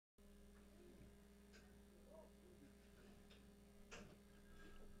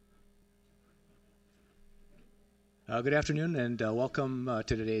Good afternoon and welcome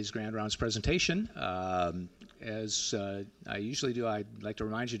to today's Grand Rounds presentation. As I usually do, I'd like to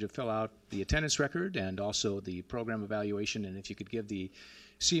remind you to fill out the attendance record and also the program evaluation, and if you could give the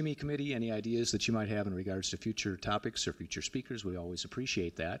CME committee any ideas that you might have in regards to future topics or future speakers, we always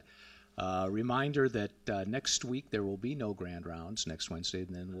appreciate that. Reminder that next week there will be no Grand Rounds next Wednesday,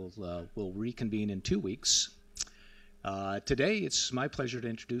 and then we'll reconvene in 2 weeks. Today, it's my pleasure to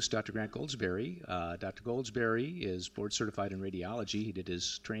introduce Dr. Grant Goldsberry. Dr. Goldsberry is board certified in radiology. He did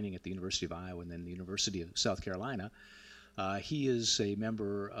his training at the University of Iowa and then the University of South Carolina. He is a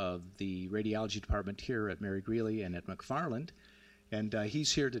member of the radiology department here at Mary Greeley and at McFarland. And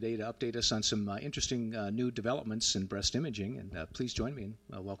he's here today to update us on some interesting new developments in breast imaging. And please join me in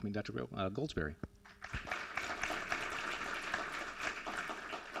welcoming Dr. Goldsberry.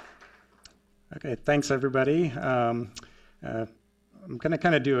 Okay, thanks everybody. I'm going to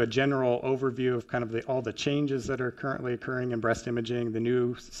kind of do a general overview of kind of all the changes that are currently occurring in breast imaging, the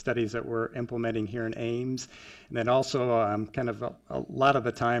new studies that we're implementing here in Ames, and then also kind of a lot of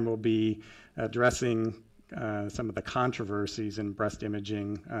the time we'll be addressing some of the controversies in breast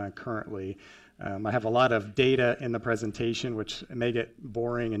imaging currently. I have a lot of data in the presentation, which may get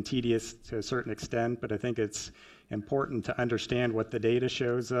boring and tedious to a certain extent, but I think it's important to understand what the data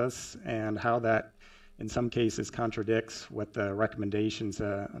shows us and how that, in some cases, contradicts what the recommendations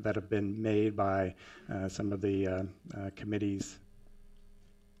that have been made by some of the committees.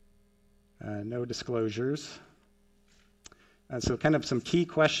 No disclosures. So kind of some key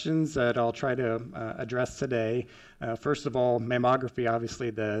questions that I'll try to address today. First of all, mammography, obviously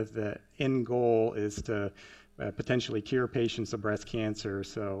the end goal is to potentially cure patients of breast cancer.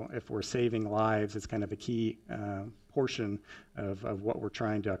 So if we're saving lives, it's kind of a key portion of what we're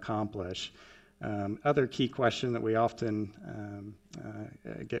trying to accomplish. Other key question that we often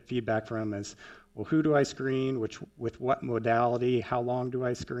get feedback from is, well, who do I screen, with what modality, how long do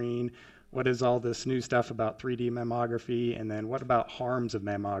I screen? What is all this new stuff about 3D mammography? And then what about harms of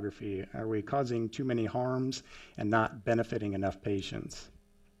mammography? Are we causing too many harms and not benefiting enough patients?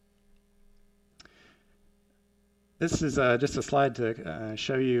 This is just a slide to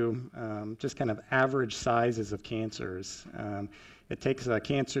show you just kind of average sizes of cancers. It takes a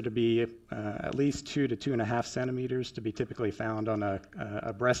cancer to be at least 2 to 2.5 centimeters to be typically found on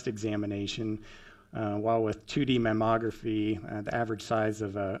a breast examination. While with 2D mammography, the average size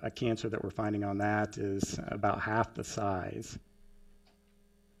of a cancer that we're finding on that is about half the size.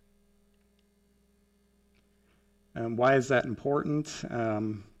 Why is that important?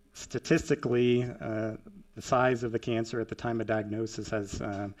 Statistically, the size of the cancer at the time of diagnosis has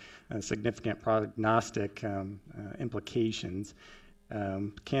significant prognostic implications.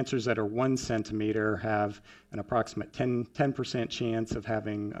 Cancers that are 1 centimeter have an approximate 10% chance of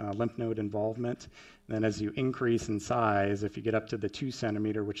having lymph node involvement. And then as you increase in size, if you get up to the 2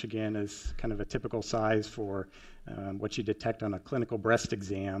 centimeter, which again is kind of a typical size for what you detect on a clinical breast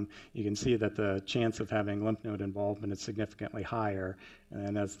exam, you can see that the chance of having lymph node involvement is significantly higher.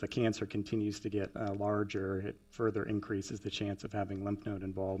 And as the cancer continues to get larger, it further increases the chance of having lymph node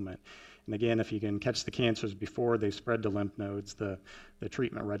involvement. And again, if you can catch the cancers before they spread to lymph nodes, the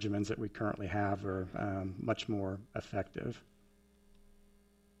treatment regimens that we currently have are much more effective.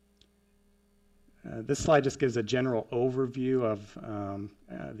 This slide just gives a general overview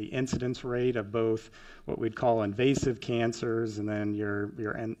of the incidence rate of both what we'd call invasive cancers and then your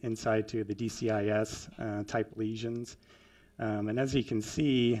inside to the DCIS type lesions. And as you can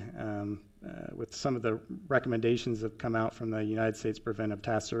see, with some of the recommendations that have come out from the United States Preventive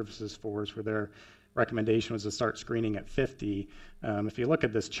Task Services Force, where their recommendation was to start screening at 50. If you look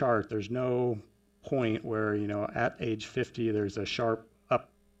at this chart, there's no point where, at age 50, there's a sharp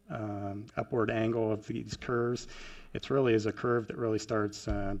upward angle of these curves. It really is a curve that really starts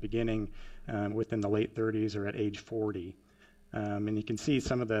beginning within the late 30s or at age 40. And you can see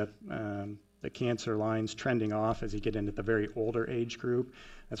some of the cancer lines trending off as you get into the very older age group.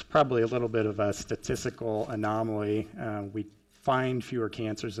 That's probably a little bit of a statistical anomaly. We find fewer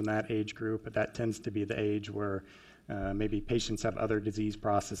cancers in that age group, but that tends to be the age where maybe patients have other disease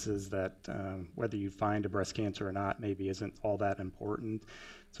processes that whether you find a breast cancer or not maybe isn't all that important.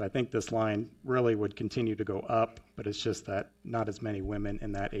 So I think this line really would continue to go up, but it's just that not as many women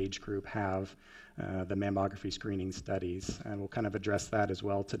in that age group have the mammography screening studies. And we'll kind of address that as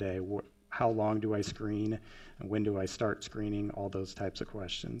well today. How long do I screen? And when do I start screening? All those types of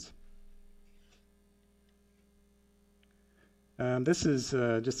questions. This is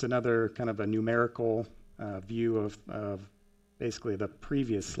just another kind of a numerical view of basically the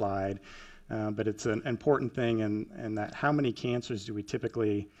previous slide. But it's an important thing in that how many cancers do we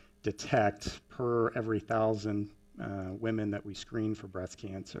typically detect per every 1,000 women that we screen for breast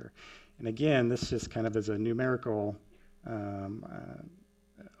cancer. And again, this just kind of is a numerical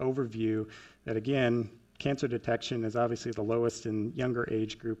overview that, again, cancer detection is obviously the lowest in younger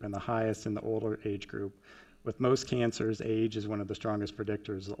age group and the highest in the older age group. With most cancers, age is one of the strongest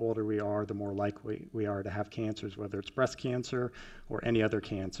predictors. The older we are, the more likely we are to have cancers, whether it's breast cancer or any other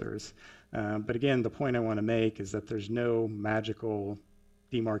cancers. But again, the point I want to make is that there's no magical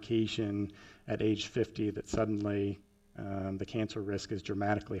demarcation at age 50 that suddenly the cancer risk is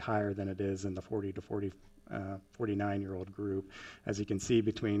dramatically higher than it is in the 40 to 49-year-old group. As you can see,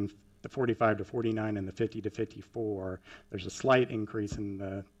 between the 45 to 49 and the 50 to 54, there's a slight increase in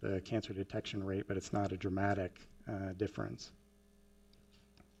the cancer detection rate, but it's not a dramatic difference.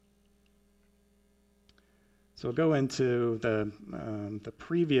 So we'll go into the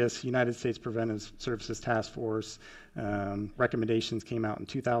previous United States Preventive Services Task Force. Recommendations came out in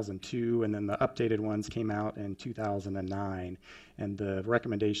 2002, and then the updated ones came out in 2009. And the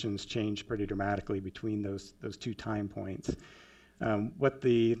recommendations changed pretty dramatically between those two time points. What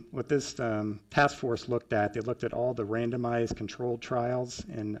this task force looked at, they looked at all the randomized controlled trials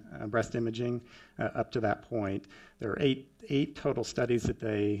in breast imaging up to that point. There are eight total studies that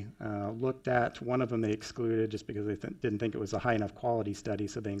they looked at. One of them they excluded just because they didn't think it was a high enough quality study,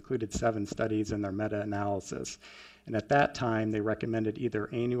 so they included 7 studies in their meta-analysis. And at that time, they recommended either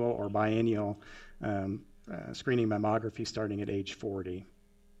annual or biennial screening mammography starting at age 40.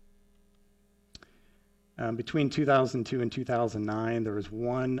 Between 2002 and 2009, there was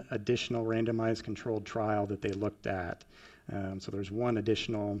one additional randomized controlled trial that they looked at. So there's one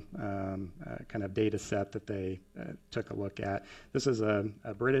additional kind of data set that they took a look at. This is a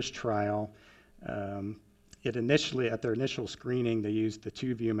British trial. At their initial screening, they used the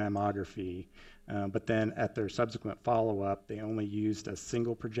 2-view mammography, but then at their subsequent follow-up, they only used a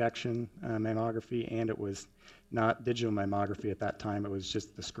single projection mammography, and it was not digital mammography at that time. It was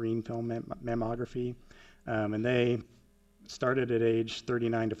just the screen film mammography. And they started at age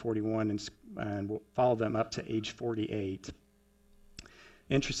 39 to 41 and followed them up to age 48.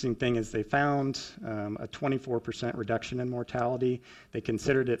 Interesting thing is they found a 24% reduction in mortality. They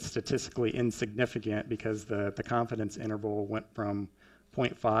considered it statistically insignificant because the confidence interval went from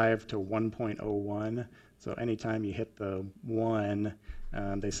 0.5 to 1.01. So anytime you hit the 1,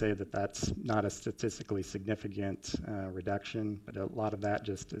 they say that that's not a statistically significant reduction, but a lot of that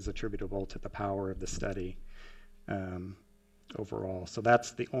just is attributable to the power of the study overall. So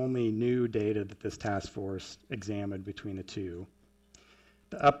that's the only new data that this task force examined between the two.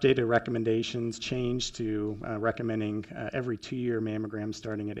 The updated recommendations changed to recommending every 2-year mammogram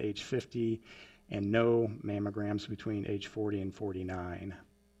starting at age 50 and no mammograms between age 40 and 49.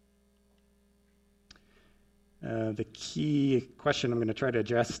 The key question I'm going to try to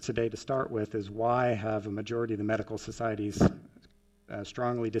address today to start with is why have a majority of the medical societies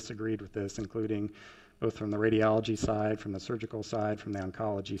strongly disagreed with this, including both from the radiology side, from the surgical side, from the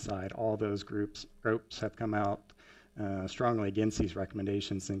oncology side. All those groups have come out strongly against these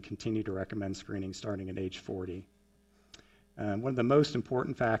recommendations and continue to recommend screening starting at age 40. One of the most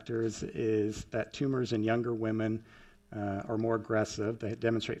important factors is that tumors in younger women are more aggressive. They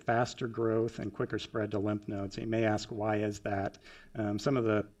demonstrate faster growth and quicker spread to lymph nodes. You may ask, why is that? Some of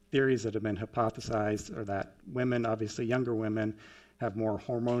the theories that have been hypothesized are that women, obviously younger women, have more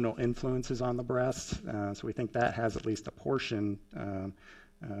hormonal influences on the breast. So we think that has at least a portion of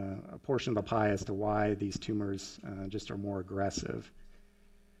the pie as to why these tumors just are more aggressive.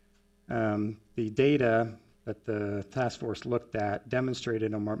 The data that the task force looked at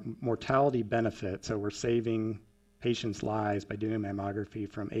demonstrated a mortality benefit. So we're saving patients' lives by doing mammography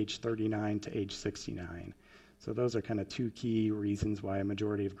from age 39 to age 69. So those are kind of 2 key reasons why a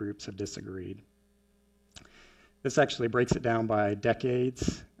majority of groups have disagreed. This actually breaks it down by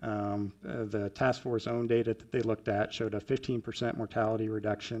decades. The task force own data that they looked at showed a 15% mortality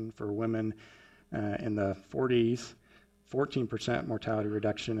reduction for women in the 40s, 14% mortality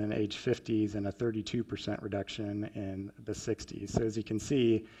reduction in age 50s, and a 32% reduction in the 60s. So as you can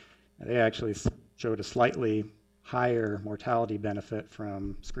see, they actually showed a slightly higher mortality benefit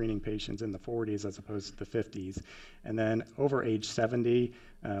from screening patients in the 40s as opposed to the 50s. And then over age 70,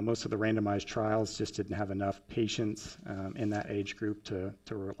 most of the randomized trials just didn't have enough patients in that age group to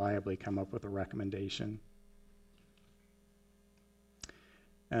reliably come up with a recommendation.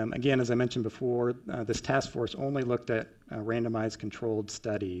 Again, as I mentioned before, this task force only looked at randomized controlled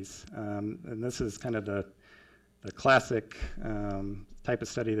studies. And this is kind of the classic type of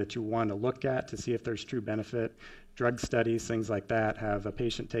study that you want to look at to see if there's true benefit. Drug studies, things like that, have a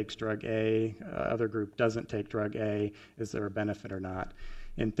patient takes drug A, other group doesn't take drug A, is there a benefit or not?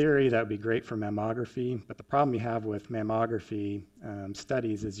 In theory, that would be great for mammography, but the problem you have with mammography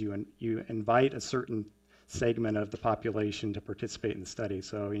studies is you invite a certain segment of the population to participate in the study.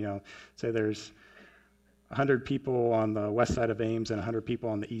 So, say there's 100 people on the west side of Ames and 100 people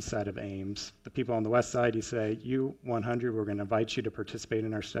on the east side of Ames. The people on the west side, you say, you 100, we're going to invite you to participate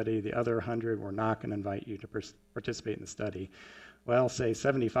in our study. The other 100, we're not going to invite you to participate in the study. Well, say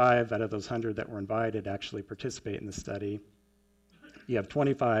 75 out of those 100 that were invited actually participate in the study. You have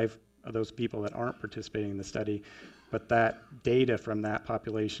 25 of those people that aren't participating in the study, but that data from that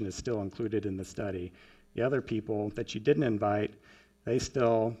population is still included in the study. The other people that you didn't invite, they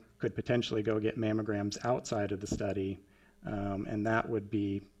still could potentially go get mammograms outside of the study, and that would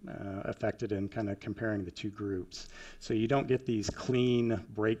be affected in kind of comparing the two groups. So you don't get these clean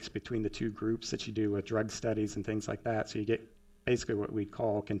breaks between the two groups that you do with drug studies and things like that. So you get basically what we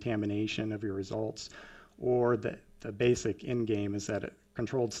call contamination of your results, or the basic end game is that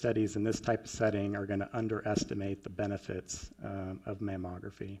controlled studies in this type of setting are going to underestimate the benefits of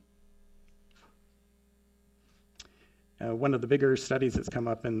mammography. One of the bigger studies that's come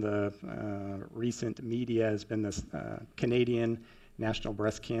up in the recent media has been this Canadian National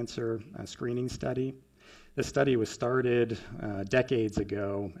Breast Cancer Screening Study. This study was started decades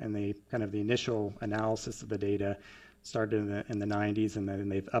ago, and the initial analysis of the data started in the 90s, and then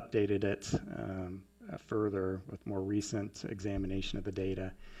they've updated it further with more recent examination of the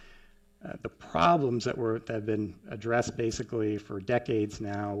data. The problems that have been addressed basically for decades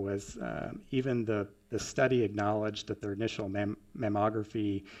now was even the study acknowledged that their initial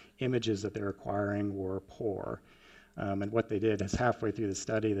mammography images that they're acquiring were poor. And what they did is halfway through the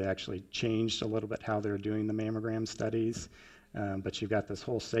study, they actually changed a little bit how they're doing the mammogram studies. But you've got this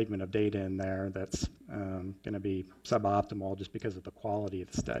whole segment of data in there that's going to be suboptimal just because of the quality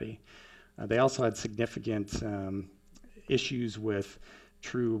of the study. They also had significant issues with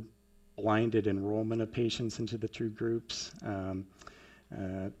true blinded enrollment of patients into the two groups.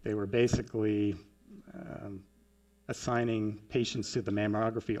 They were basically assigning patients to the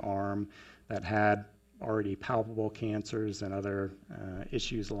mammography arm that had already palpable cancers and other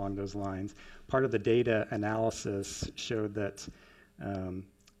issues along those lines. Part of the data analysis showed that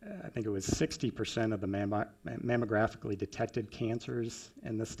I think it was 60% of the mammographically detected cancers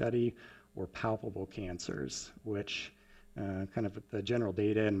in the study were palpable cancers, which kind of the general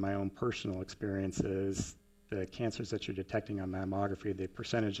data and my own personal experience is the cancers that you're detecting on mammography, the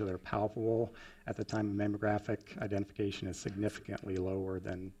percentage that are palpable at the time of mammographic identification is significantly lower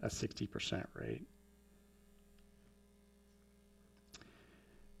than a 60% rate.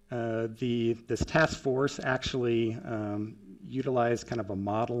 This task force actually utilized kind of a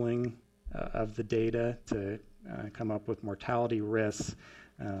modeling of the data to come up with mortality risks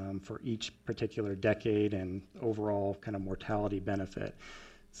for each particular decade and overall kind of mortality benefit.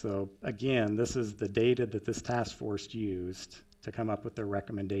 So again, this is the data that this task force used to come up with their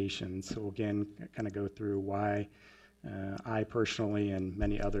recommendations. So again, kind of go through why I personally and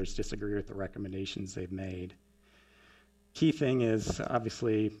many others disagree with the recommendations they've made. Key thing is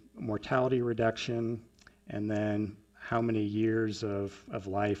obviously mortality reduction, and then how many years of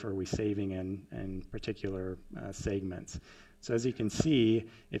life are we saving in particular segments. So as you can see,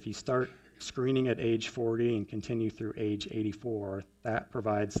 if you start screening at age 40 and continue through age 84, that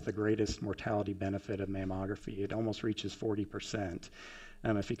provides the greatest mortality benefit of mammography. It almost reaches 40%.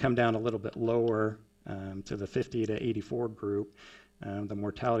 If you come down a little bit lower to the 50 to 84 group, the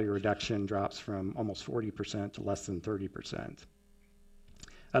mortality reduction drops from almost 40% to less than 30%.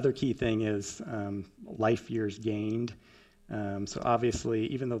 Other key thing is life years gained. So obviously,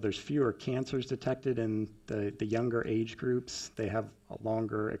 even though there's fewer cancers detected in the younger age groups, they have a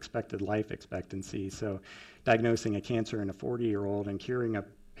longer expected life expectancy. So diagnosing a cancer in a 40-year-old and curing a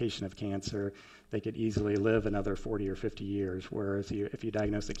patient of cancer, they could easily live another 40 or 50 years. Whereas if you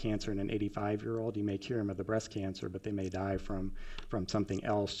diagnose a cancer in an 85-year-old, you may cure them of the breast cancer, but they may die from something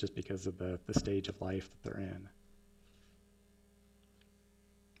else just because of the stage of life that they're in.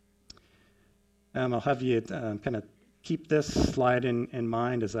 I'll have you kind of keep this slide in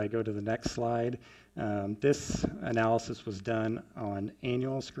mind as I go to the next slide. This analysis was done on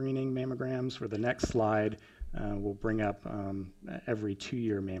annual screening mammograms, where the next slide will bring up every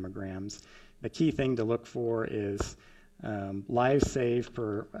 2-year mammograms. The key thing to look for is lives saved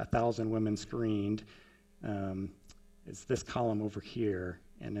per 1,000 women screened is this column over here.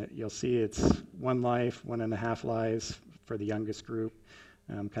 And you'll see it's 1 life, 1.5 lives for the youngest group.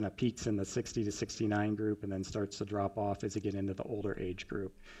 Kind of peaks in the 60 to 69 group and then starts to drop off as you get into the older age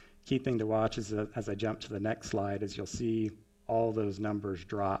group. Key thing to watch is that as I jump to the next slide is you'll see all those numbers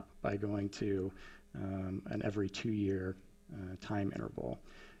drop by going to an every 2-year time interval.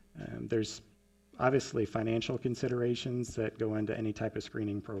 There's obviously financial considerations that go into any type of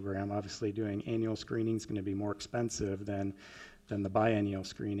screening program. Obviously doing annual screening is going to be more expensive than the biennial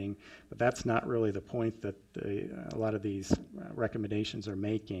screening, but that's not really the point that a lot of these recommendations are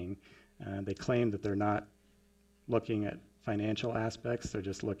making. They claim that they're not looking at financial aspects, they're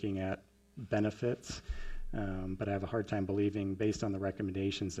just looking at benefits, but I have a hard time believing, based on the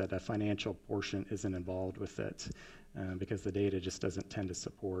recommendations, that a financial portion isn't involved with it, because the data just doesn't tend to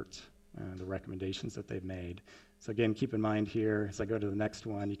support the recommendations that they've made. So again, keep in mind here, as I go to the next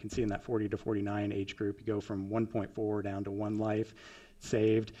one, you can see in that 40 to 49 age group, you go from 1.4 down to 1 life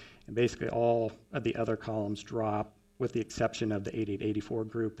saved, and basically all of the other columns drop, with the exception of the 88-84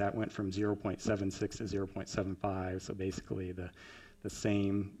 group. That went from 0.76 to 0.75, so basically the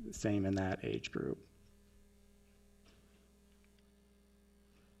same in that age group.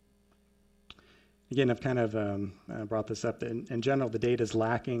 Again, I've kind of brought this up. In general, the data is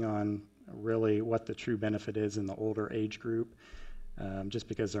lacking on really what the true benefit is in the older age group, just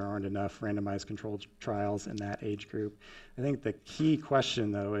because there aren't enough randomized controlled trials in that age group. I think the key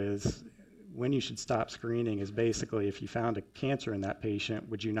question, though, is when you should stop screening is basically, if you found a cancer in that patient,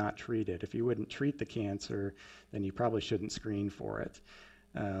 would you not treat it? If you wouldn't treat the cancer, then you probably shouldn't screen for it.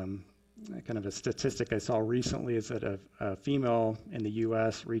 Kind of a statistic I saw recently is that a female in the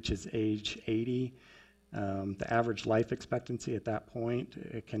US reaches age 80. The average life expectancy at that point,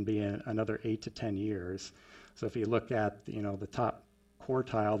 it can be another 8 to 10 years. So if you look at the top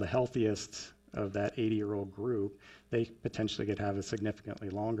quartile, the healthiest of that 80-year-old group, they potentially could have a significantly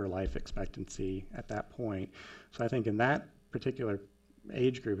longer life expectancy at that point. So I think in that particular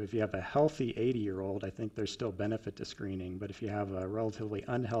age group, if you have a healthy 80-year-old, I think there's still benefit to screening. But if you have a relatively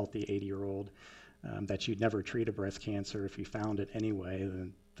unhealthy 80-year-old that you'd never treat a breast cancer, if you found it anyway,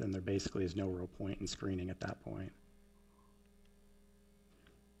 then there basically is no real point in screening at that point.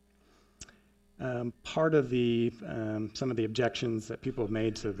 Part of some of the objections that people have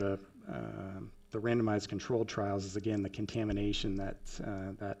made to the randomized controlled trials is, again, the contamination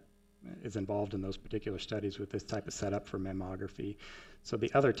that is involved in those particular studies with this type of setup for mammography. So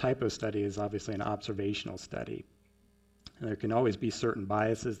the other type of study is obviously an observational study. And there can always be certain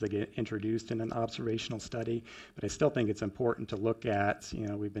biases that get introduced in an observational study, but I still think it's important to look at,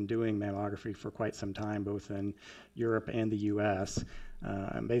 we've been doing mammography for quite some time, both in Europe and the US,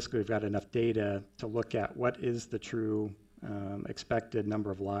 and basically we've got enough data to look at what is the true expected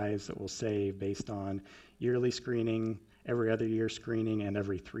number of lives that we'll save based on yearly screening, every other year screening, and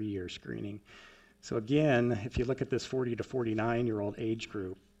every 3-year screening. So again, if you look at this 40 to 49-year-old age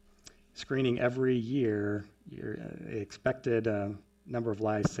group, screening every year, your expected number of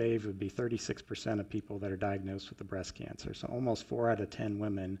lives saved would be 36% of people that are diagnosed with the breast cancer. So almost 4 out of 10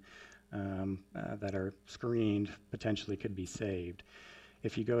 women that are screened potentially could be saved.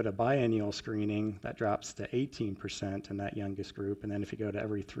 If you go to biennial screening, that drops to 18% in that youngest group, and then if you go to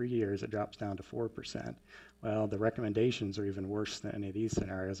every 3 years, it drops down to 4%. Well, the recommendations are even worse than any of these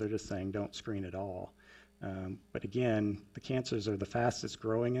scenarios. They're just saying don't screen at all. But again, the cancers are the fastest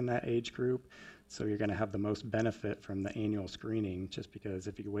growing in that age group, so you're going to have the most benefit from the annual screening, just because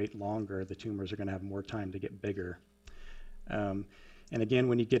if you wait longer, the tumors are going to have more time to get bigger. And again,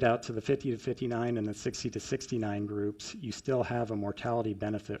 when you get out to the 50 to 59 and the 60 to 69 groups, you still have a mortality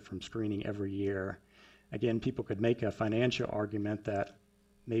benefit from screening every year. Again, people could make a financial argument that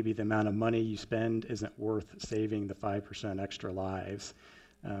maybe the amount of money you spend isn't worth saving the 5% extra lives.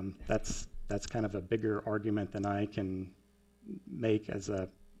 That's kind of a bigger argument than I can make as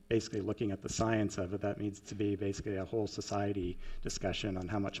basically looking at the science of it. That needs to be basically a whole society discussion on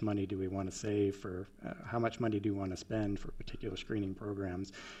how much money do we want to save for, how much money do we want to spend for particular screening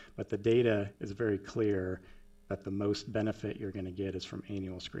programs. But the data is very clear that the most benefit you're going to get is from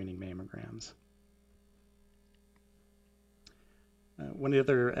annual screening mammograms. One of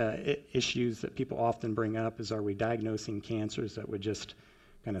the other issues that people often bring up is, are we diagnosing cancers that would just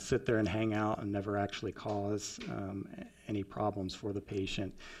kind of sit there and hang out and never actually cause any problems for the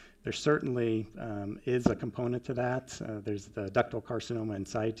patient? There certainly is a component to that. There's the ductal carcinoma in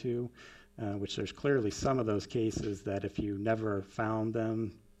situ, which there's clearly some of those cases that if you never found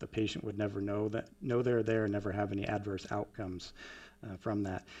them, the patient would never know they're there and never have any adverse outcomes from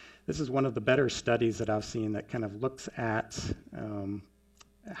that. This is one of the better studies that I've seen that kind of looks at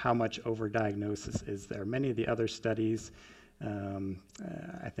how much overdiagnosis is there. Many of the other studies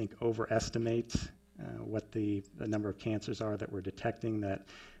I think overestimate what the number of cancers are that we're detecting that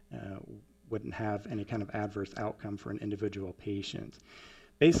wouldn't have any kind of adverse outcome for an individual patient.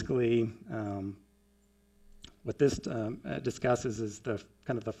 Basically, What this discusses is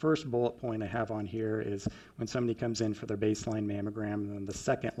kind of the first bullet point I have on here is when somebody comes in for their baseline mammogram, and then the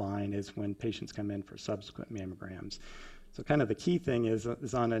second line is when patients come in for subsequent mammograms. So kind of the key thing is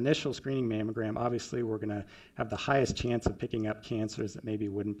on initial screening mammogram, obviously we're going to have the highest chance of picking up cancers that maybe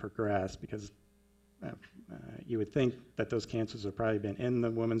wouldn't progress, because you would think that those cancers have probably been in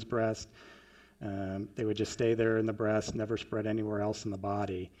the woman's breast. They would just stay there in the breast, never spread anywhere else in the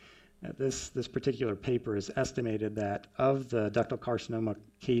body. This particular paper has estimated that of the ductal carcinoma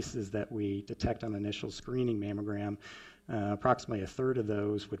cases that we detect on initial screening mammogram, approximately a third of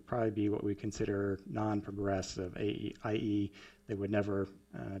those would probably be what we consider non-progressive, i.e. they would never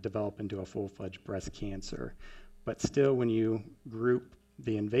develop into a full-fledged breast cancer. But still, when you group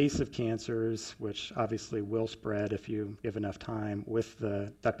the invasive cancers, which obviously will spread if you give enough time, with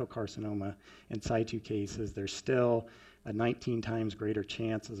the ductal carcinoma in situ cases, there's still a 19 times greater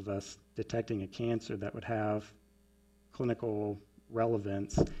chance of us detecting a cancer that would have clinical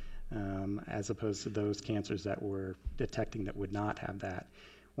relevance as opposed to those cancers that we're detecting that would not have that.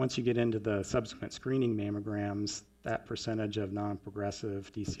 Once you get into the subsequent screening mammograms, that percentage of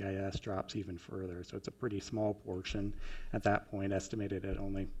non-progressive DCIS drops even further. So it's a pretty small portion at that point, estimated at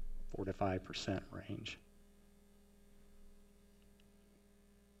only 4 to 5% range.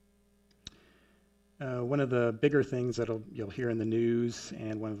 One of the bigger things that you'll hear in the news,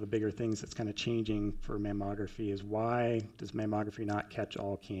 and one of the bigger things that's kind of changing for mammography, is why does mammography not catch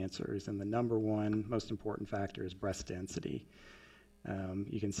all cancers? And the number one most important factor is breast density.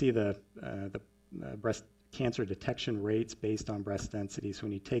 You can see the breast cancer detection rates based on breast density. So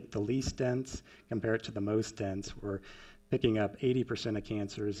when you take the least dense, compare it to the most dense, we're picking up 80% of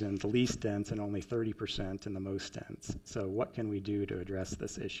cancers in the least dense and only 30% in the most dense. So what can we do to address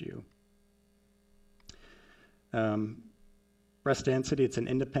this issue? Breast density, it's an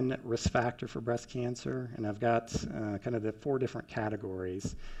independent risk factor for breast cancer, and I've got kind of the 4 different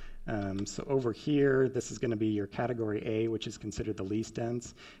categories. So over here, this is going to be your category A, which is considered the least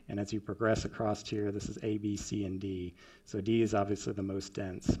dense, and as you progress across here, this is A, B, C, and D. So D is obviously the most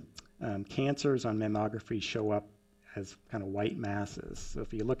dense. Cancers on mammography show up as kind of white masses. So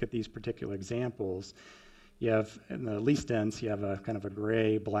if you look at these particular examples, you have, in the least dense, you have a kind of a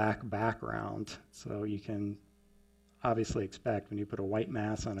gray-black background, so you can obviously expect when you put a white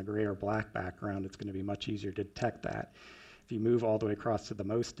mass on a gray or black background, it's going to be much easier to detect that. If you move all the way across to the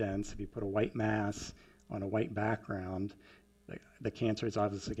most dense, if you put a white mass on a white background, the cancer is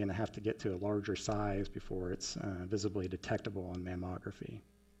obviously going to have to get to a larger size before it's visibly detectable on mammography.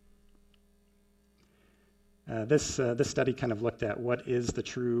 This study kind of looked at what is the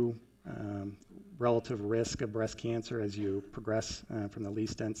true relative risk of breast cancer as you progress from the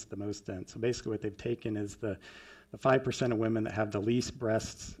least dense to the most dense. So basically what they've taken is the 5% of women that have the least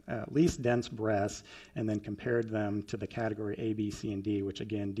dense breasts, and then compared them to the category A, B, C, and D, which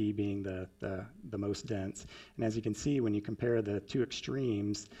again, D being the most dense. And as you can see, when you compare the 2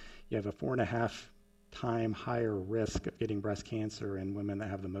 extremes, you have a 4.5 time higher risk of getting breast cancer in women that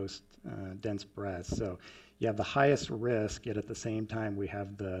have the most dense breasts. So you have the highest risk, yet at the same time, we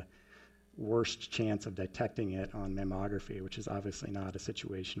have the worst chance of detecting it on mammography, which is obviously not a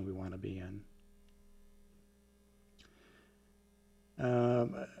situation we want to be in.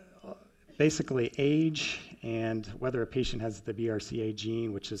 Basically, age and whether a patient has the BRCA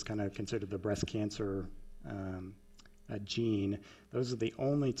gene, which is kind of considered the breast cancer gene, those are the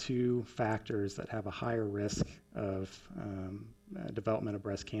only 2 factors that have a higher risk of development of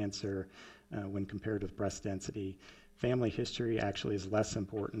breast cancer when compared with breast density. Family history actually is less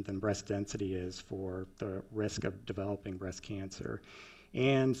important than breast density is for the risk of developing breast cancer.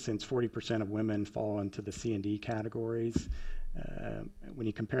 And since 40% of women fall into the C and D categories, when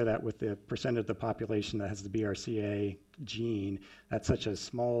you compare that with the percent of the population that has the BRCA gene, that's such a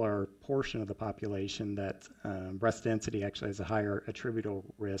smaller portion of the population that breast density actually has a higher attributable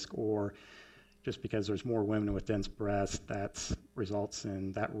risk, or just because there's more women with dense breasts, that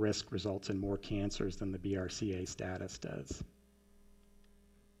risk results in more cancers than the BRCA status does.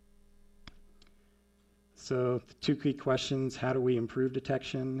 So the 2 key questions: how do we improve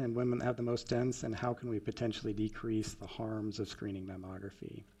detection in women that have the most dense, and how can we potentially decrease the harms of screening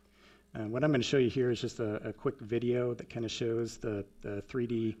mammography? What I'm going to show you here is just a quick video that kind of shows the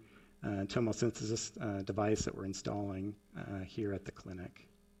 3D tomosynthesis device that we're installing here at the clinic.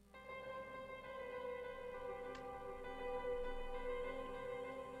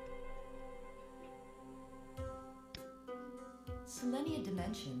 Selenia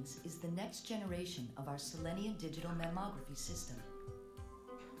Dimensions is the next generation of our Selenia digital mammography system.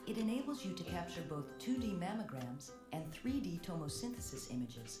 It enables you to capture both 2D mammograms and 3D tomosynthesis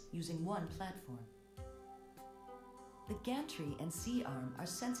images using one platform. The gantry and C-arm are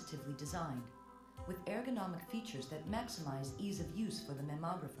sensitively designed, with ergonomic features that maximize ease of use for the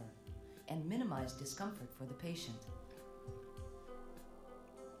mammographer and minimize discomfort for the patient.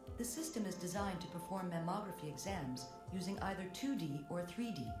 The system is designed to perform mammography exams using either 2D or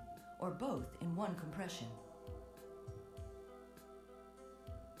 3D, or both in one compression.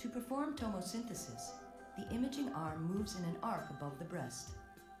 To perform tomosynthesis, the imaging arm moves in an arc above the breast,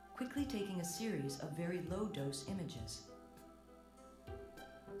 quickly taking a series of very low-dose images.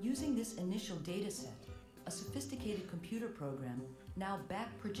 Using this initial data set, a sophisticated computer program now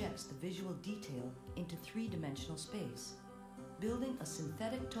back-projects the visual detail into three-dimensional space, building a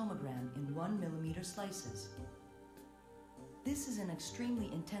synthetic tomogram in 1 mm slices. This is an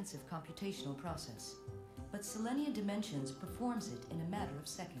extremely intensive computational process, but Selenia Dimensions performs it in a matter of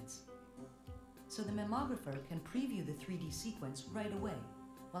seconds. So the mammographer can preview the 3D sequence right away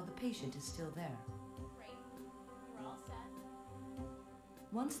while the patient is still there. Great. We're all set.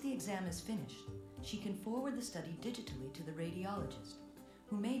 Once the exam is finished, she can forward the study digitally to the radiologist,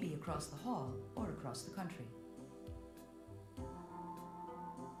 who may be across the hall or across the country.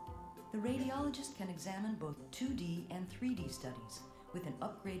 The radiologist can examine both 2D and 3D studies with an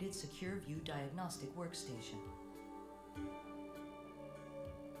upgraded Secure View diagnostic workstation.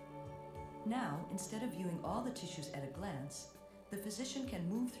 Now, instead of viewing all the tissues at a glance, the physician can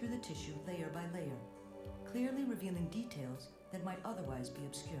move through the tissue layer by layer, clearly revealing details that might otherwise be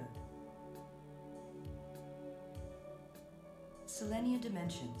obscured. Selenia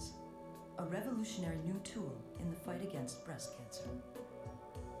Dimensions, a revolutionary new tool in the fight against breast cancer.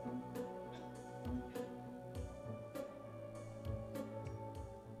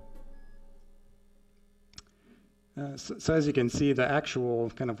 So as you can see, the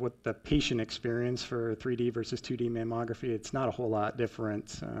actual kind of what the patient experience for 3D versus 2D mammography, it's not a whole lot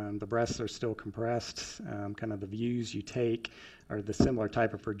different. The breasts are still compressed. Kind of the views you take are the similar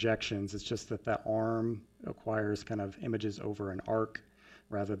type of projections. It's just that that arm acquires kind of images over an arc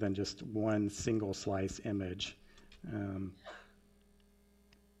rather than just one single slice image.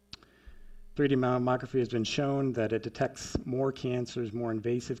 3D mammography has been shown that it detects more cancers, more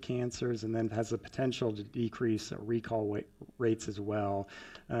invasive cancers, and then has the potential to decrease recall rates as well.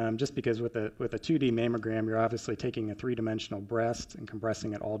 Just because with a 2D mammogram, you're obviously taking a three-dimensional breast and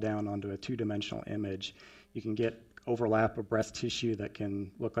compressing it all down onto a two-dimensional image. You can get overlap of breast tissue that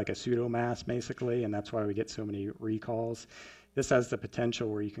can look like a pseudomass, basically, and that's why we get so many recalls. This has the potential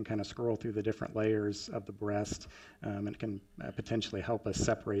where you can kind of scroll through the different layers of the breast, and it can potentially help us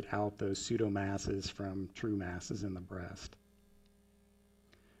separate out those pseudomasses from true masses in the breast.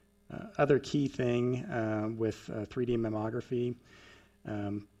 Other key thing with 3D mammography,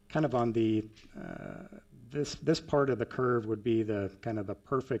 kind of on the this part of the curve would be the kind of the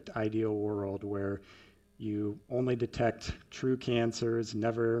perfect ideal world where you only detect true cancers,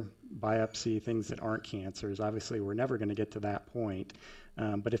 never biopsy things that aren't cancers. Obviously, we're never going to get to that point.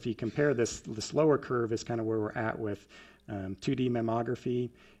 But if you compare this lower curve is kind of where we're at with 2D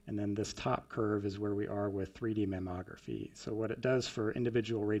mammography, and then this top curve is where we are with 3D mammography. So what it does for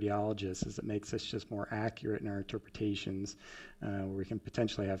individual radiologists is it makes us just more accurate in our interpretations, where we can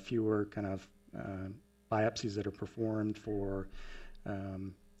potentially have fewer kind of biopsies that are performed for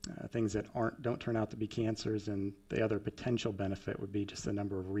things that don't turn out to be cancers, and the other potential benefit would be just the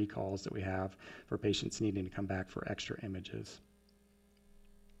number of recalls that we have for patients needing to come back for extra images.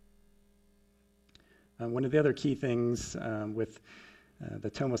 One of the other key things with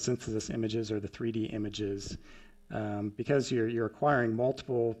the tomosynthesis images or the 3D images, because you're acquiring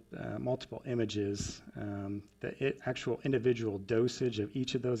multiple images, the actual individual dosage of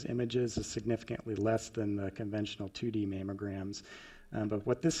each of those images is significantly less than the conventional 2D mammograms. But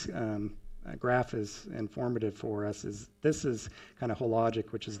what this graph is informative for us is this is kind of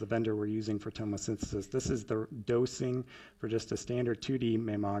Hologic, which is the vendor we're using for tomosynthesis. This is the dosing for just a standard 2D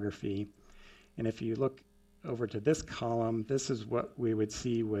mammography. And if you look over to this column, this is what we would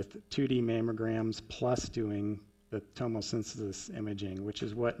see with 2D mammograms plus doing the tomosynthesis imaging, which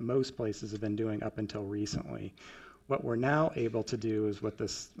is what most places have been doing up until recently. What we're now able to do is what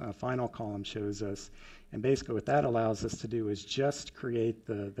this final column shows us. And basically what that allows us to do is just create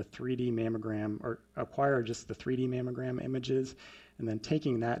the 3D mammogram, or acquire just the 3D mammogram images, and then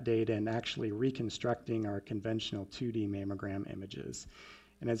taking that data and actually reconstructing our conventional 2D mammogram images.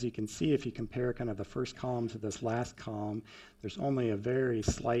 And as you can see, if you compare kind of the first column to this last column, there's only a very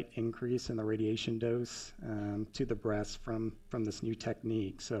slight increase in the radiation dose to the breast from this new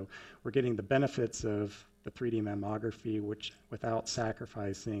technique. So we're getting the benefits of the 3D mammography, which without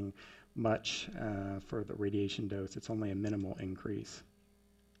sacrificing much for the radiation dose. It's only a minimal increase.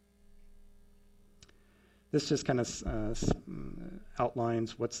 This just kind of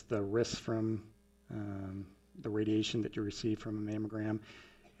outlines what's the risk from the radiation that you receive from a mammogram.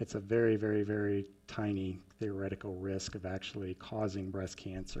 It's a very, very, very tiny theoretical risk of actually causing breast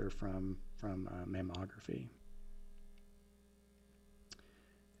cancer from mammography.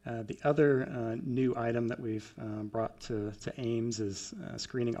 The other new item that we've brought to AIMS is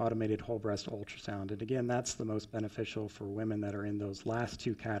screening automated whole breast ultrasound. And again, that's the most beneficial for women that are in those last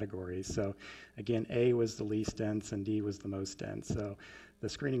two categories. So again, A was the least dense and D was the most dense. So the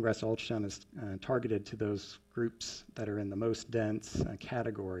screening breast ultrasound is targeted to those groups that are in the most dense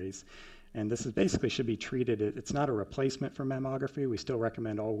categories. And this is basically should be treated, it's not a replacement for mammography. We still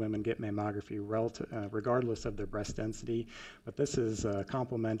recommend all women get mammography regardless of their breast density. But this is a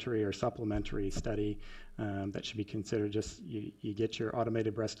complementary or supplementary study that should be considered. Just you get your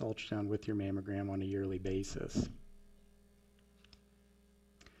automated breast ultrasound with your mammogram on a yearly basis.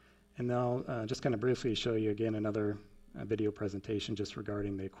 And now just kind of briefly show you again another video presentation just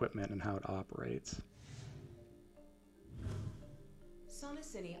regarding the equipment and how it operates.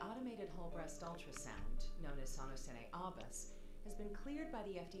 Sonosine automated whole breast ultrasound, known as Sonosine ABUS, has been cleared by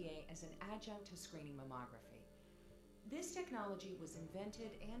the FDA as an adjunct to screening mammography. This technology was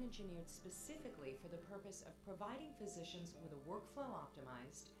invented and engineered specifically for the purpose of providing physicians with a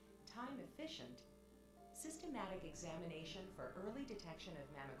workflow-optimized, time-efficient, systematic examination for early detection of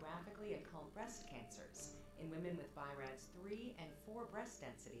mammographically occult breast cancers in women with BI-RADS 3 and 4 breast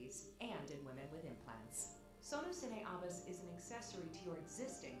densities and in women with implants. Sonosine ABUS is an accessory to your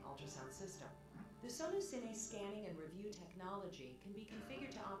existing ultrasound system. The Sonosine scanning and review technology can be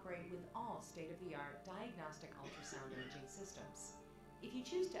configured to operate with all state-of-the-art diagnostic ultrasound imaging systems. If you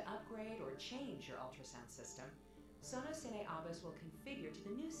choose to upgrade or change your ultrasound system, Sonosine ABUS will configure to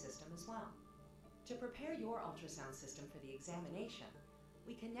the new system as well. To prepare your ultrasound system for the examination,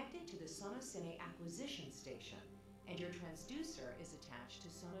 we connect it to the Sonosine acquisition station, and your transducer is attached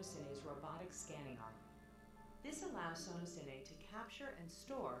to Sonosine's robotic scanning arm. This allows Sonosine to capture and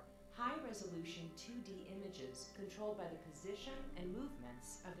store high-resolution 2D images controlled by the position and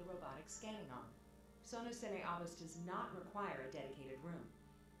movements of the robotic scanning arm. Sonosine ABUS does not require a dedicated room.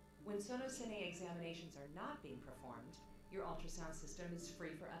 When Sonosine examinations are not being performed, your ultrasound system is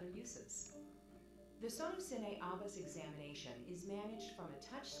free for other uses. The Sonosine ABUS examination is managed from a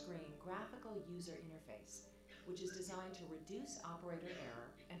touchscreen graphical user interface, which is designed to reduce operator error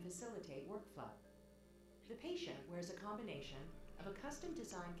and facilitate workflow. The patient wears a combination of a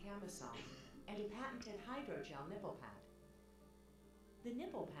custom-designed camisole and a patented hydrogel nipple pad. The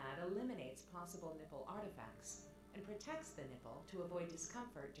nipple pad eliminates possible nipple artifacts and protects the nipple to avoid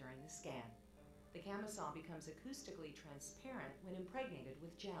discomfort during the scan. The camisole becomes acoustically transparent when impregnated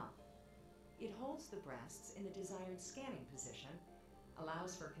with gel. It holds the breasts in the desired scanning position,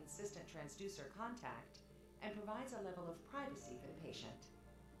 allows for consistent transducer contact, and provides a level of privacy for the patient.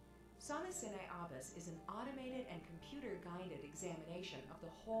 Sonosine ABUS is an automated and computer-guided examination of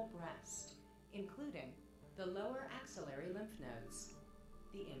the whole breast, including the lower axillary lymph nodes,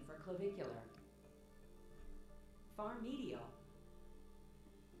 the infraclavicular, far medial,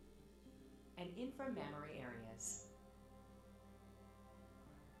 and inframammary areas.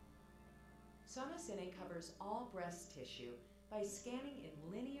 Sonosine covers all breast tissue by scanning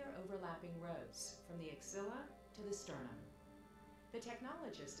in linear overlapping rows from the axilla to the sternum. The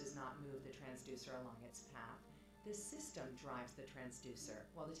technologist does not move the transducer along its path. The system drives the transducer,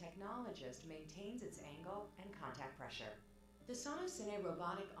 while the technologist maintains its angle and contact pressure. The Sonosine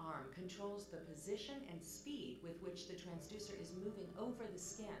robotic arm controls the position and speed with which the transducer is moving over the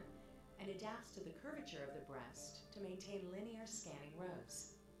skin and adapts to the curvature of the breast to maintain linear scanning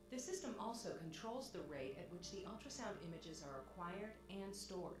rows. The system also controls the rate at which the ultrasound images are acquired and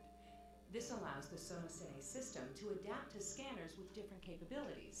stored. This allows the Sonosine system to adapt to scanners with different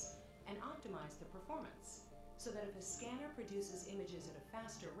capabilities and optimize the performance, so that if a scanner produces images at a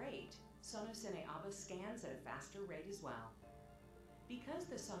faster rate, Sonosine ABUS scans at a faster rate as well. Because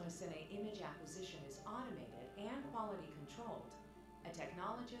the Sonosine image acquisition is automated and quality controlled, a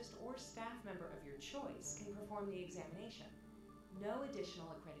technologist or staff member of your choice can perform the examination. No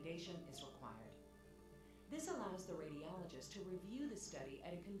additional accreditation is required. This allows the radiologist to review the study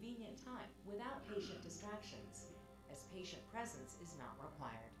at a convenient time without patient distractions, as patient presence is not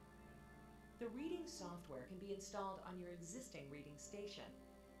required. The reading software can be installed on your existing reading station.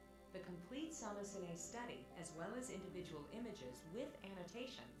 The complete Sonosine study, as well as individual images with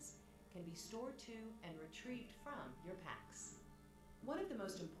annotations, can be stored to and retrieved from your PACS. One of the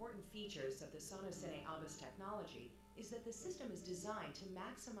most important features of the Sonosine ABUS technology is that the system is designed to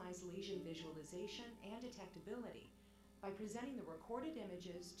maximize lesion visualization and detectability by presenting the recorded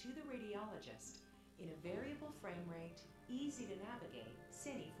images to the radiologist in a variable frame rate, easy to navigate,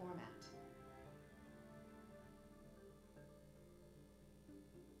 cine format.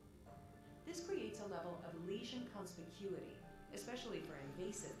 This creates a level of lesion conspicuity, especially for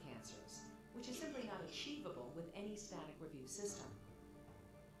invasive cancers, which is simply not achievable with any static review system.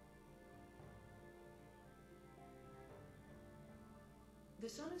 The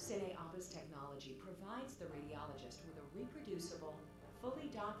Sonocine ABAS technology provides the radiologist with a reproducible,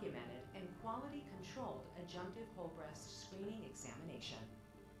 fully documented, and quality-controlled adjunctive whole breast screening examination.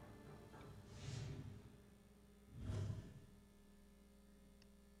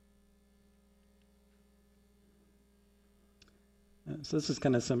 So this is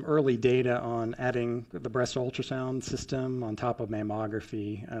kind of some early data on adding the breast ultrasound system on top of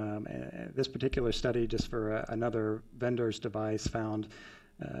mammography. This particular study, just for another vendor's device, found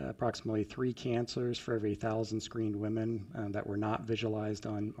approximately 3 cancers for every 1,000 screened women that were not visualized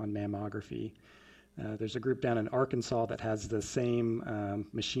on mammography. There's a group down in Arkansas that has the same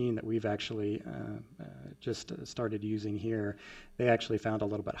machine that we've actually just started using here. They actually found a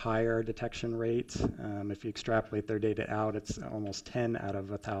little bit higher detection rates. If you extrapolate their data out, it's almost 10 out of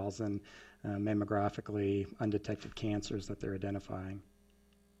 1,000 mammographically undetected cancers that they're identifying.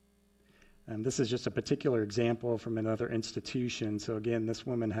 This is just a particular example from another institution. So again, this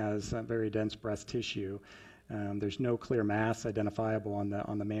woman has very dense breast tissue. There's no clear mass identifiable on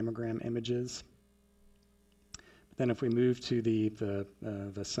the mammogram images. Then if we move to the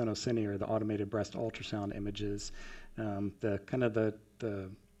Sonocine, or the automated breast ultrasound images, the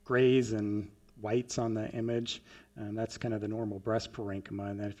grays and whites on the image, that's kind of the normal breast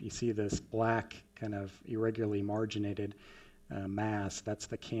parenchyma. And then if you see this black kind of irregularly marginated mass, that's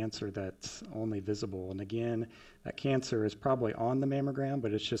the cancer that's only visible. And again, that cancer is probably on the mammogram,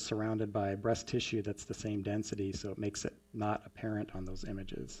 but it's just surrounded by breast tissue that's the same density, so it makes it not apparent on those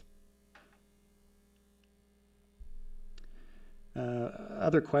images.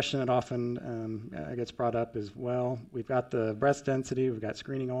 Other question that often gets brought up is, well, we've got the breast density, we've got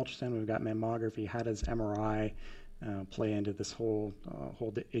screening ultrasound, we've got mammography. How does MRI play into this whole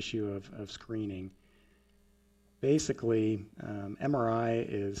issue of screening? Basically, MRI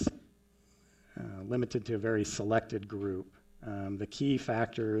is limited to a very selected group. The key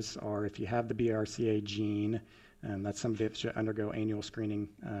factors are if you have the BRCA gene, that's somebody that should undergo annual screening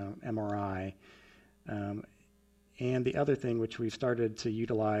MRI. And the other thing which we've started to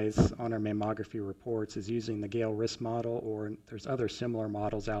utilize on our mammography reports is using the Gale risk model, or there's other similar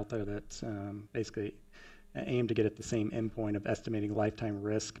models out there that basically aim to get at the same endpoint of estimating lifetime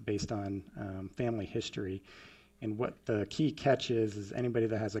risk based on family history. And what the key catch is anybody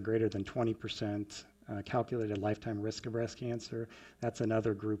that has a greater than 20% calculated lifetime risk of breast cancer, that's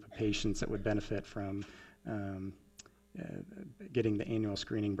another group of patients that would benefit from getting the annual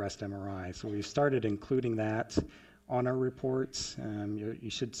screening breast MRI. So we've started including that on our reports. You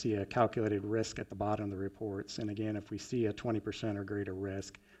should see a calculated risk at the bottom of the reports. And again, if we see a 20% or greater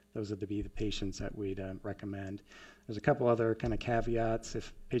risk, those would be the patients that we'd recommend. There's a couple other kind of caveats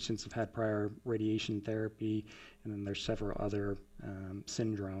if patients have had prior radiation therapy, and then there's several other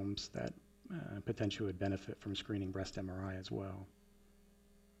syndromes that potentially would benefit from screening breast MRI as well.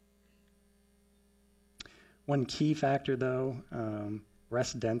 One key factor, though,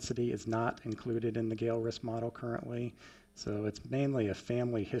 breast density is not included in the Gale risk model currently. So it's mainly a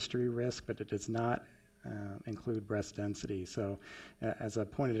family history risk, but it does not include breast density. So as I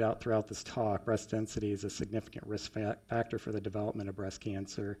pointed out throughout this talk, breast density is a significant risk factor for the development of breast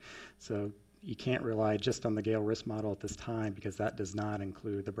cancer. So you can't rely just on the Gale risk model at this time, because that does not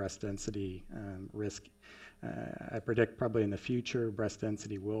include the breast density risk. I predict probably in the future breast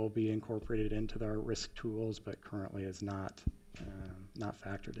density will be incorporated into our risk tools, but currently is not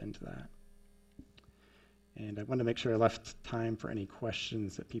factored into that. And I want to make sure I left time for any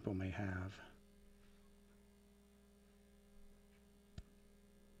questions that people may have.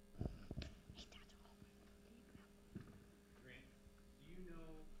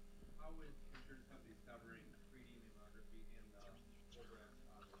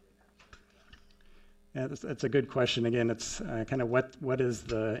 Yeah, that's a good question. Again, it's kind of what is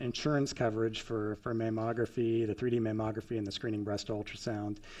the insurance coverage for mammography, the 3D mammography, and the screening breast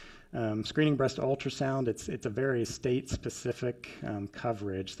ultrasound. Screening breast ultrasound, it's a very state-specific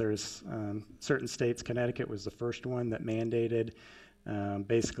coverage. There's certain states, Connecticut was the first one that mandated,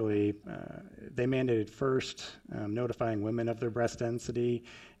 basically, they mandated first notifying women of their breast density,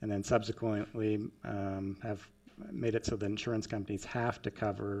 and then subsequently have made it so the insurance companies have to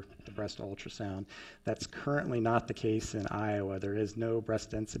cover the breast ultrasound. That's currently not the case in Iowa. There is no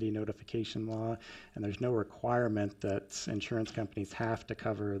breast density notification law, and there's no requirement that insurance companies have to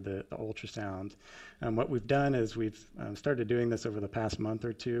cover the ultrasound. What we've done is we've started doing this over the past month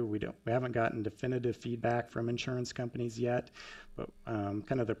or two. We haven't gotten definitive feedback from insurance companies yet, but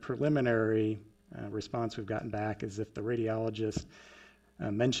kind of the preliminary response we've gotten back is if the radiologist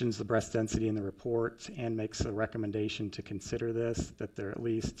mentions the breast density in the report and makes a recommendation to consider this, that they're at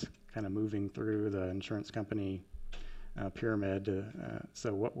least kind of moving through the insurance company pyramid.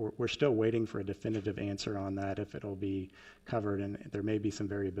 So what we're still waiting for a definitive answer on that, if it'll be covered, and there may be some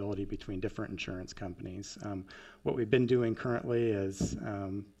variability between different insurance companies. What we've been doing currently is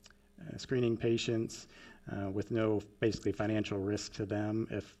screening patients with no basically financial risk to them.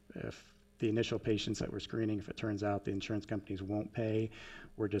 If the initial patients that we're screening, if it turns out the insurance companies won't pay,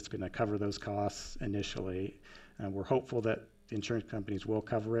 we're just going to cover those costs initially. We're hopeful that the insurance companies will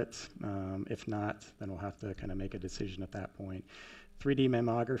cover it. If not, then we'll have to kind of make a decision at that point. 3D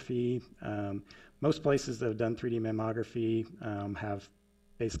mammography, most places that have done 3D mammography have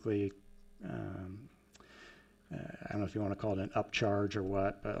basically I don't know if you want to call it an upcharge or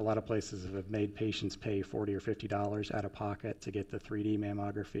what, but a lot of places have made patients pay $40 or $50 out of pocket to get the 3D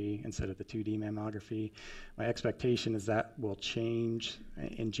mammography instead of the 2D mammography. My expectation is that will change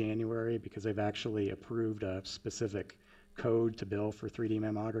in January because they've actually approved a specific code to bill for 3D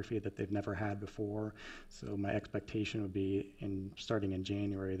mammography that they've never had before. So my expectation would be starting in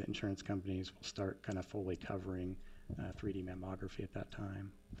January that insurance companies will start kind of fully covering 3D mammography at that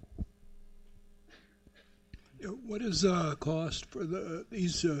time. What is cost for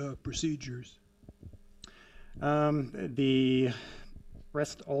these procedures? The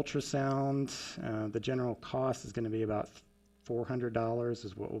breast ultrasound, the general cost is going to be about $400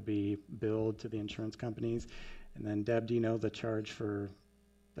 is what will be billed to the insurance companies. And then Deb, do you know the charge for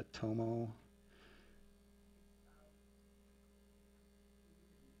the tomo?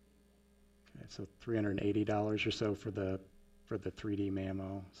 Okay, so $380 or so for the 3D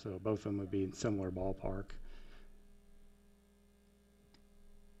mammo. So both of them would be in similar ballpark.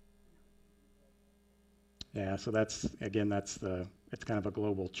 Yeah, so it's kind of a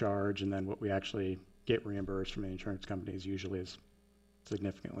global charge, and then what we actually get reimbursed from the insurance companies usually is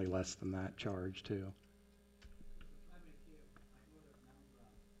significantly less than that charge too.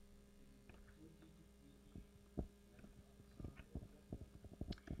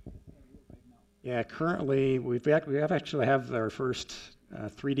 Yeah, currently we actually have our first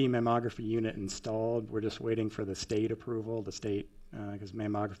 3D mammography unit installed. We're just waiting for the state approval. The state, because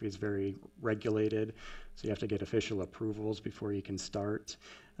mammography is very regulated, so you have to get official approvals before you can start.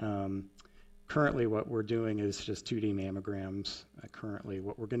 Currently what we're doing is just 2D mammograms. Currently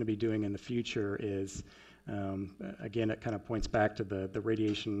what we're going to be doing in the future is, again, it kind of points back to the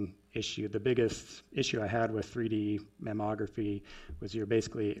radiation issue. The biggest issue I had with 3D mammography was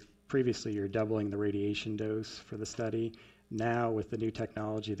previously you're doubling the radiation dose for the study. Now with the new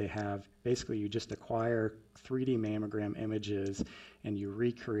technology they have, basically you just acquire 3D mammogram images and you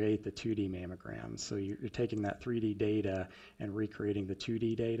recreate the 2D mammograms. So you're taking that 3D data and recreating the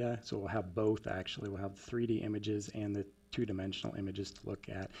 2D data. So we'll have both actually. We'll have the 3D images and the two-dimensional images to look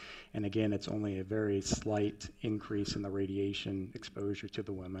at. And again, it's only a very slight increase in the radiation exposure to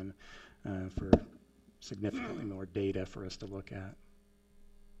the women for significantly more data for us to look at.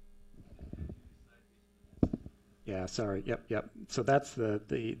 Yeah, sorry, yep. So that's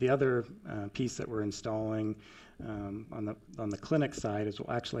the other piece that we're installing on the clinic side is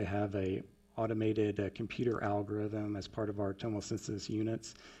we'll actually have a automated computer algorithm as part of our tomosynthesis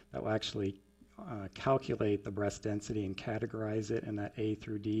units that will actually calculate the breast density and categorize it in that A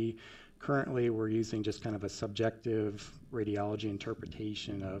through D. Currently, we're using just kind of a subjective radiology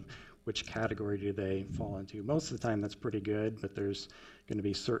interpretation of which category do they fall into. Most of the time that's pretty good, but there's going to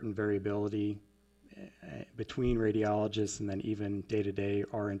be certain variability between radiologists and then even day-to-day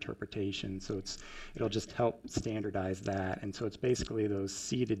our interpretation. So it'll just help standardize that. And so it's basically those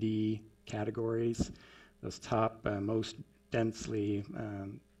C to D categories, those top most densely,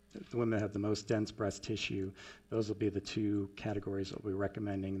 the women that have the most dense breast tissue, those will be the two categories that we'll be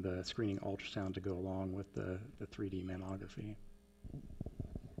recommending the screening ultrasound to go along with the 3D mammography.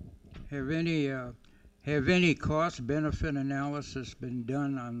 Have any cost-benefit analysis been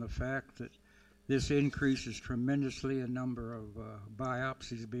done on the fact that this increases tremendously a number of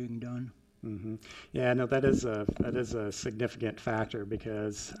biopsies being done? Mm-hmm. Yeah, no, that is a significant factor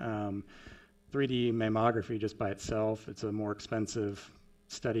because 3D mammography just by itself, it's a more expensive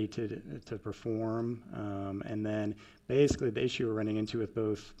study to perform. And then basically the issue we're running into with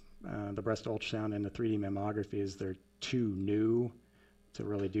both the breast ultrasound and the 3D mammography is they're too new to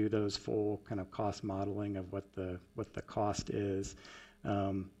really do those full kind of cost modeling of what the cost is.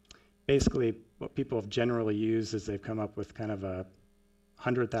 Basically, what people have generally used is they've come up with kind of a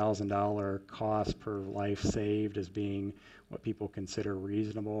 $100,000 cost per life saved as being what people consider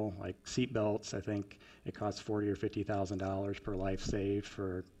reasonable. Like seat belts, I think it costs $40,000 or $50,000 per life saved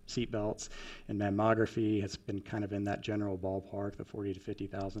for seat belts. And mammography has been kind of in that general ballpark, the $40,000 to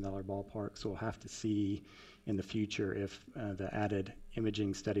 $50,000 ballpark. So we'll have to see in the future if the added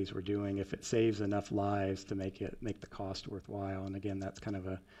imaging studies we're doing, if it saves enough lives to make the cost worthwhile. And again, that's kind of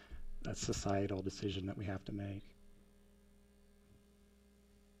a societal decision that we have to make.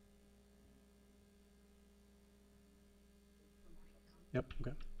 Yep,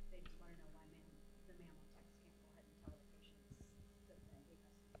 okay. They just want to know why the mammal techs can't go ahead and tell the patients that they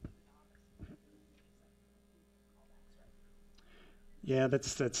have to go to the office. Yeah,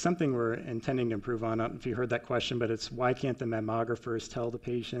 that's something we're intending to improve on. I don't know if you heard that question, but it's why can't the mammographers tell the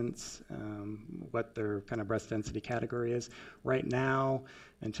patients what their kind of breast density category is? Right now,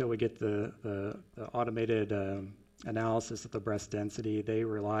 until we get the automated analysis of the breast density, they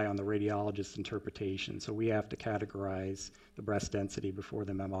rely on the radiologist's interpretation. So we have to categorize the breast density before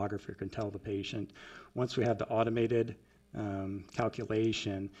the mammographer can tell the patient. Once we have the automated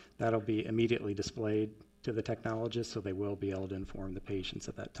calculation, that'll be immediately displayed to the technologist, so they will be able to inform the patients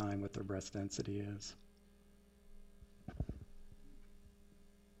at that time what their breast density is.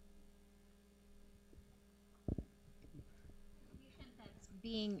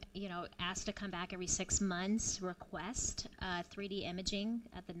 Being, asked to come back every 6 months, request 3D imaging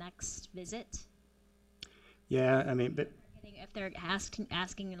at the next visit? Yeah, I mean, but If they're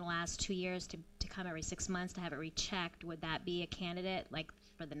asking in the last 2 years to come every 6 months to have it rechecked, would that be a candidate, like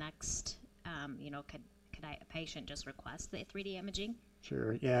for the next, could a patient just request the 3D imaging?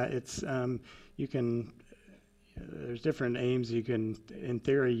 sure, yeah, it's, you can, there's different aims. You can, in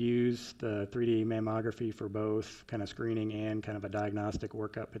theory, use the 3D mammography for both kind of screening and kind of a diagnostic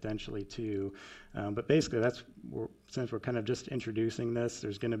workup potentially too. But basically, since we're kind of just introducing this,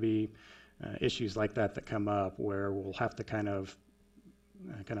 there's going to be issues like that come up where we'll have to kind of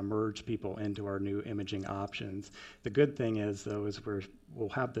merge people into our new imaging options. The good thing is, though, is we'll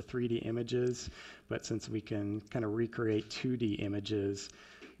have the 3D images, but since we can kind of recreate 2D images,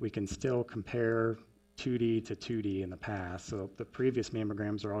 we can still compare 2D to 2D in the past. So the previous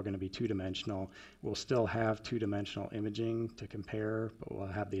mammograms are all going to be two-dimensional. We'll still have two-dimensional imaging to compare, but we'll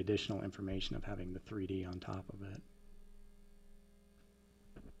have the additional information of having the 3D on top of it.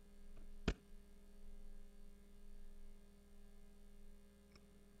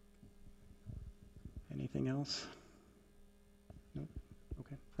 Anything else? Nope.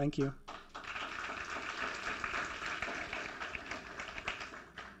 Okay. Thank you.